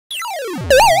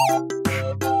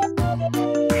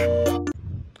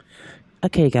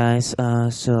Okay, guys,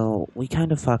 so we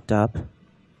kind of fucked up.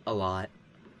 A lot.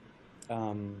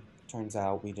 Turns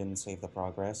out we didn't save the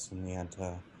progress and we had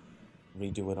to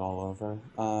redo it all over.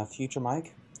 Future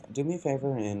Mike, do me a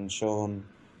favor and show him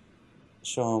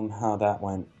how that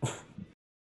went.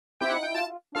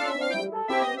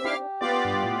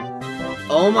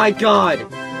 Oh my god!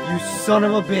 You son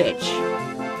of a bitch!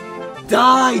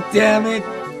 Die, damn it!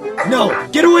 No!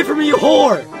 Get away from me, you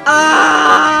whore!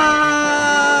 Ah!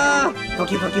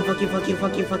 Fuck you, fuck you, fuck you, fuck you,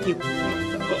 fuck you, fuck you.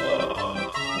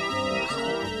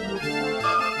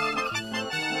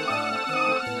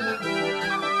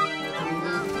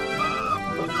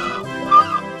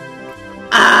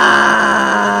 Ah!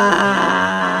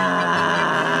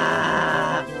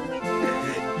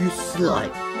 You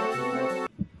slut.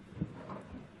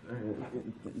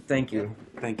 Thank you,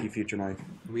 Future Mike.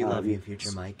 We love you,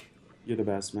 Future Mike. You're the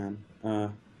best, man.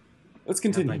 Let's Have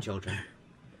continue. my children.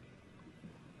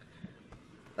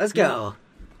 Let's go.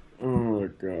 Oh my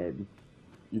god.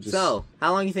 You just... So,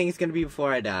 how long do you think it's gonna be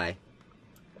before I die?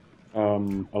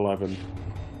 11.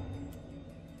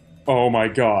 Oh my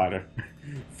god.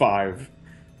 5.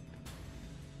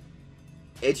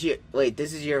 It's your— wait,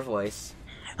 this is your voice.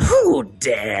 Who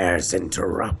dares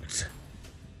interrupt?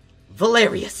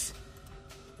 Valerius!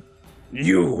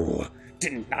 You!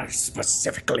 Didn't I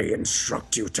specifically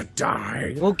instruct you to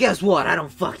die? Well, guess what? I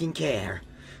don't fucking care.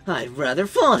 I'd rather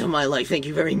fall into my life, thank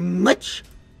you very much!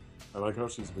 I like how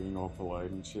she's being all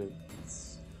polite and shit.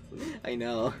 I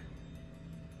know.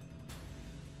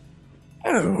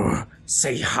 Oh,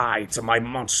 say hi to my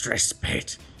monstrous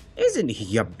pet. Isn't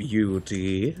he a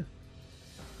beauty?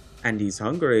 And he's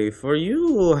hungry for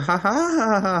you. Ha ha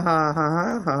ha ha ha ha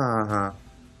ha ha.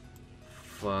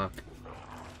 Fuck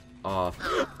off.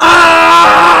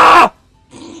 Ah!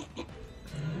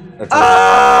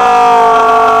 Ah!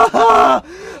 Ah!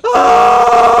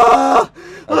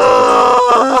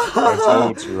 I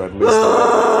told you at least.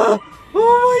 Oh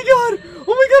my god!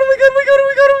 Oh my god! Oh my god! Oh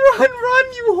my god! Oh my god! Run! Run!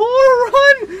 You whore!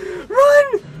 Run!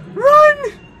 Run!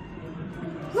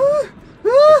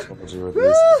 I told you at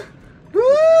least.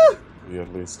 Be at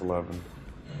least 11.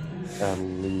 At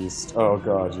least. Oh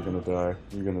god, you're gonna die.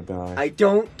 You're gonna die. I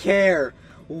don't care.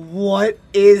 What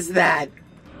is that?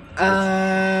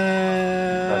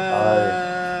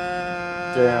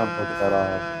 Damn, look at that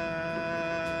eye.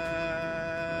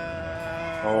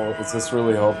 Oh, is this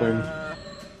really helping?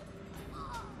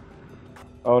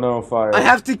 Oh no, fire. I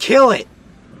have to kill it.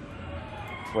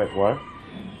 Wait, what?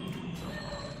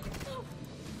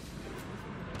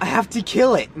 I have to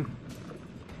kill it.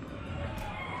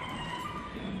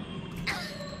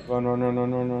 Run, run, run,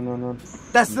 run, run, run, run, run.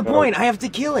 That's the point. I have to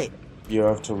kill it. You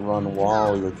have to run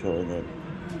while you're killing it.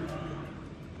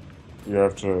 You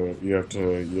have to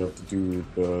do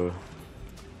the...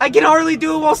 I can hardly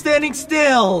do it while standing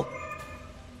still.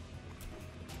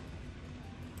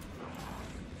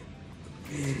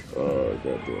 Oh,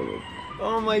 god damn it.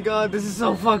 Oh my god, this is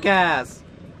so fuck ass.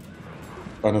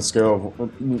 On a scale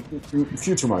of...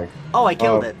 Future Mike. Oh, I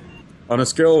killed it. On a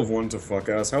scale of 1 to fuck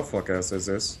ass, how fuck ass is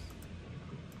this?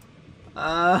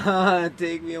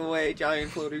 Take me away,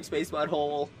 giant floating space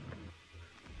butthole.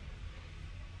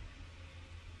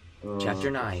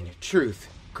 Chapter 9, Truth,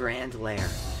 Grand Lair.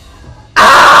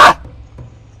 Ah!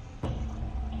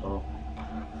 Oh.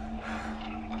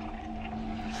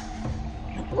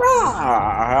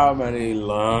 How many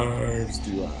lives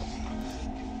do you have?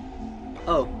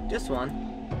 Oh, just one.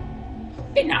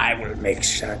 And I will make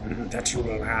certain that you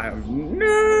will have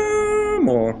no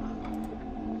more.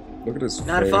 Look at his face.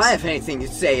 Not if I have anything to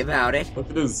say about it. Look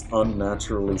at his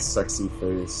unnaturally sexy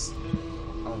face.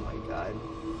 Oh my god.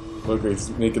 Look,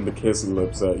 he's making the kissy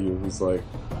lips at you. He's like,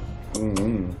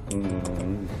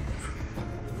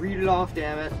 Read it off,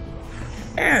 damn it.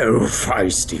 Oh,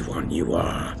 feisty one you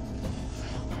are.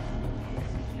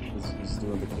 He's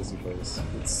doing the kissy face.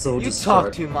 It's so You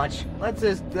talk too much.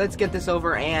 Let's get this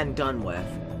over and done with.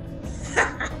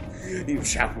 You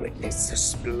shall witness the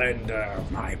splendor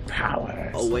of my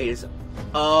powers. Oh wait,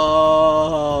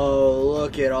 oh,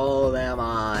 look at all them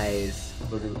eyes.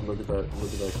 Look at that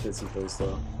kissy face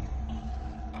though.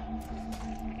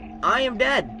 I am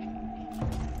dead.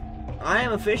 I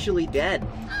am officially dead.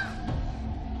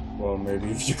 Well,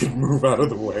 maybe if you could move out of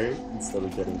the way instead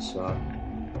of getting shot.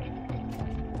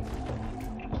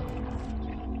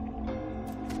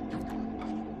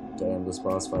 Damn, this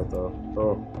boss fight though.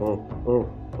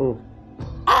 Oh.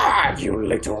 Ah, you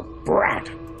little brat!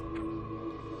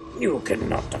 You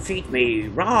cannot defeat me,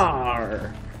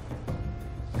 roar!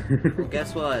 Well,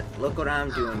 guess what? Look what I'm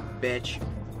doing, bitch.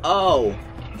 Oh!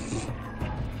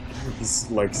 He's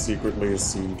like secretly a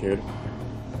scene kid.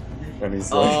 And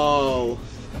he's like, Oh.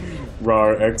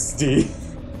 RAR XD.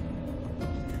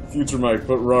 Future Mike,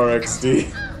 put RAR XD.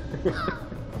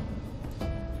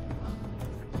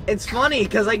 It's funny,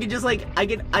 because I could just, like,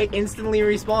 I instantly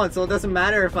respawn, so it doesn't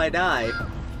matter if I die.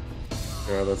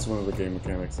 Yeah, that's one of the game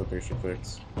mechanics that they should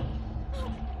fix.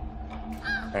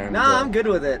 And, Nah, I'm good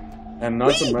with it. And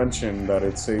not to mention that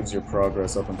it saves your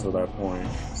progress up until that point,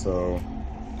 so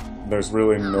there's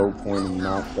really no point in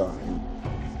not dying.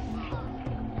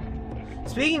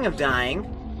 Speaking of dying...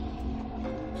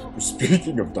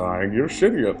 Speaking of dying, you're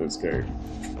shitty at this game.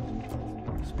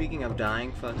 Speaking of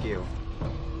dying, fuck you.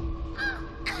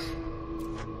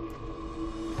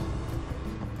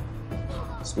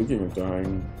 Speaking of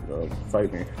dying,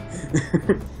 fight me.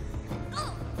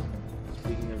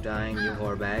 Speaking of dying, you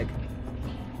whore bag.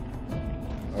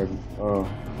 Oh,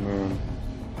 man.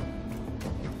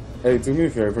 Hey, do me a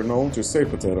favor, Noel, just say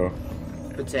potato.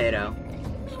 Potato.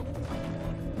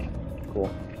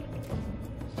 Cool.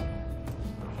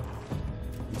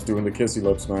 He's doing the kissy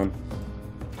lips, man.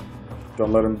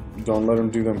 Don't let him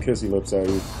do them kissy lips at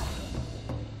you.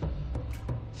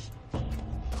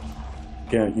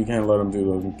 You can't let him do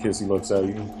the kissy lips at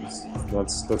you.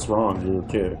 That's wrong. You're a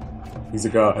kid. He's a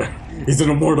god. He's an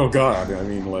immortal god. I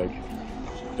mean, like,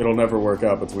 it'll never work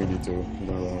out between you two. You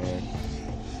know,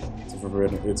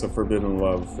 it's a forbidden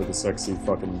love for the sexy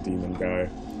fucking demon guy.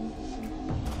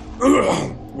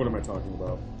 What am I talking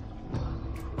about?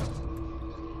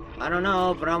 I don't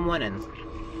know, but I'm winning.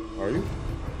 Are you?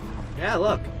 Yeah,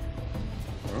 look.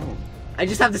 Oh. I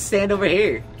just have to stand over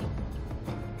here.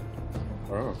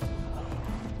 Oh.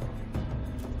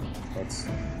 That's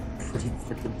pretty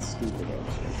freaking stupid,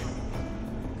 actually.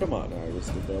 Come on, Iris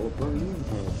developer, you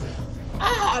know.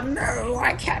 Ah, no,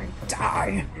 I can't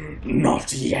die.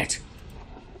 Not yet.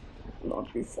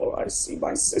 Not before I see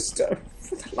my sister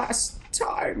for the last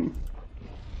time.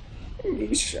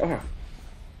 Misha.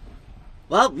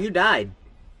 Well, you died.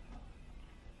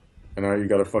 And now you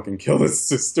gotta fucking kill his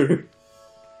sister.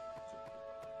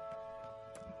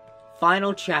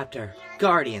 Final chapter.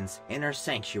 Guardians, Inner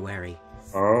Sanctuary.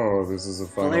 Oh, this is a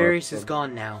final Valerius episode. is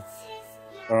gone now.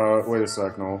 Wait a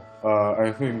sec, Noel. I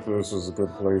think this is a good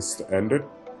place to end it.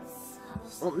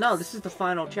 Well, no, this is the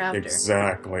final chapter.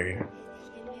 Exactly.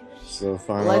 So,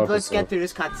 final Let's get episode. through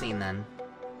this cutscene then.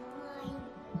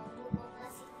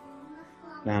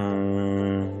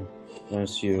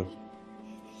 That's you.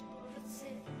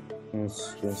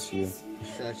 That's you.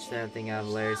 Such sad thing out,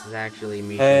 Valerius is actually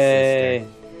Misha's Hey,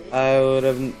 I would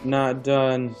have not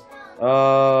done.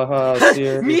 Oh, sister.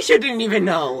 serious. Misha didn't even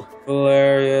know.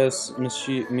 Valerius,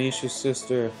 Misha's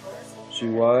sister. She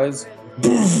was.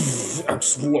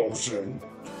 Explosion!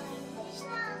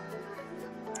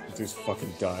 Just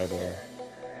fucking die there.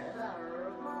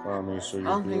 Wow, Misha, you're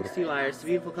All thanks beautiful. to you, Iris, the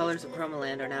beautiful colors of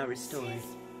Chromaland are now restored. If it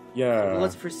Yeah.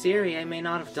 was for Siri, I may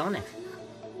not have done it.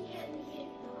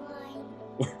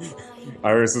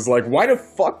 Iris is like, why the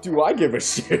fuck do I give a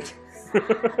shit?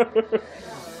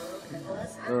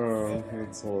 Oh,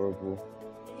 it's horrible.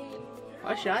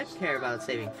 Why should I care about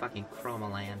saving fucking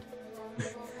Chromaland?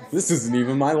 This isn't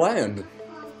even my land.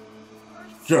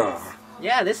 Yeah.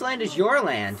 Yeah, this land is your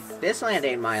land. This land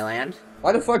ain't my land.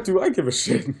 Why the fuck do I give a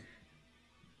shit?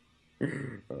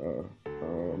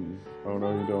 Oh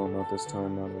no you don't, not this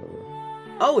time, not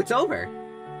ever. Oh, it's over.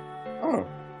 Oh.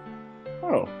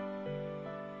 Oh.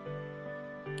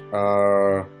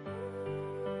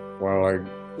 Well,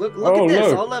 Look Oh, at this.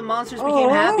 look. All the monsters Oh, became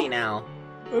wow. happy now.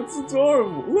 that's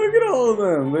adorable. Look at all of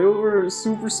them. They were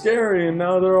super scary, and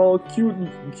now they're all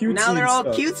cutesy. Now they're all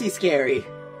stuff. cutesy scary.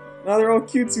 Now they're all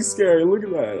cutesy scary. Look at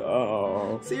that.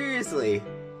 Oh. Seriously.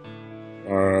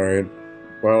 Alright.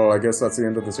 Well, I guess that's the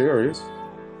end of the series.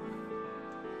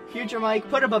 Future Mike,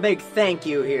 put up a big thank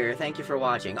you here. Thank you for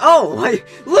watching. Oh,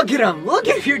 look at him. Look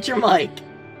at Future Mike.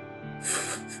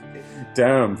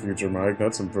 Damn, Future Mike,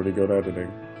 that's some pretty good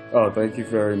editing. Oh, thank you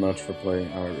very much for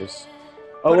playing Iris.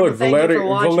 Oh Put up a look, thank you for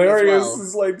watching as Valerius well.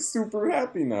 is like super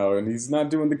happy now, and he's not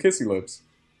doing the kissy lips.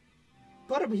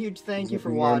 Put up a huge thank you for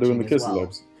He's not watching doing the as kissy well.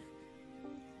 lips.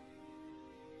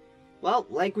 Well,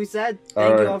 like we said, thank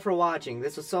you Alright. all for watching.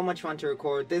 This was so much fun to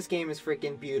record. This game is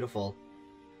freaking beautiful.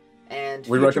 And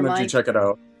We Future recommend you Mike, check it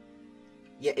out.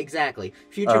 Yeah, exactly.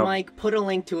 Future Um, Mike, put a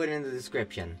link to it in the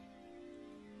description.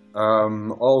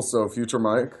 Also, Future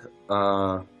Mike,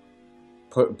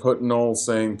 put Noel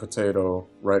saying potato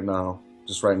right now.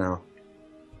 Just right now.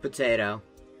 Potato.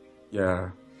 Yeah.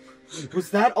 Was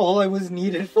that all I was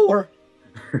needed for?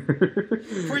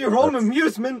 For your own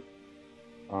amusement?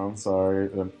 I'm sorry.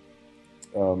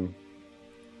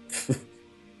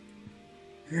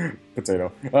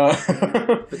 Potato.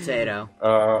 Potato.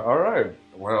 Alright.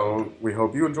 Well, we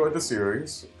hope you enjoyed the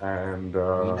series, and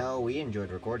we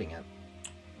enjoyed recording it.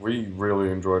 we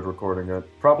really enjoyed recording it.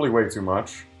 Probably way too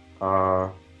much.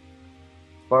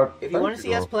 But If you want to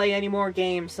see us play any more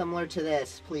games similar to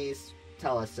this, please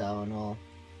tell us so, and we'll...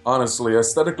 honestly,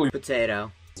 aesthetically,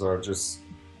 Potato. are just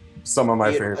some of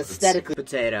my favorites. Aesthetically,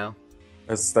 potato.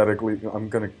 Aesthetically, I'm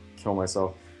gonna kill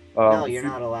myself. No, you're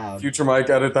not allowed. Future Mike,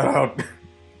 edit that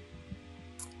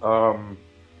out.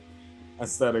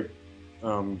 Aesthetic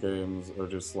games are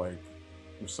just like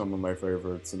some of my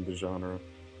favorites in the genre.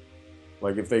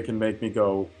 Like if they can make me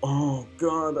go, "Oh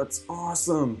God, that's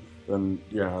awesome," then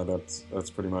yeah, that's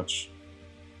pretty much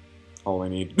all I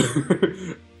need.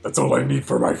 That's all I need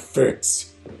for my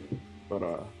fix. But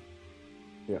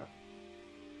yeah.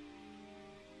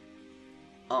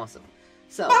 Awesome.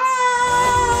 So,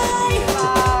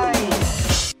 bye!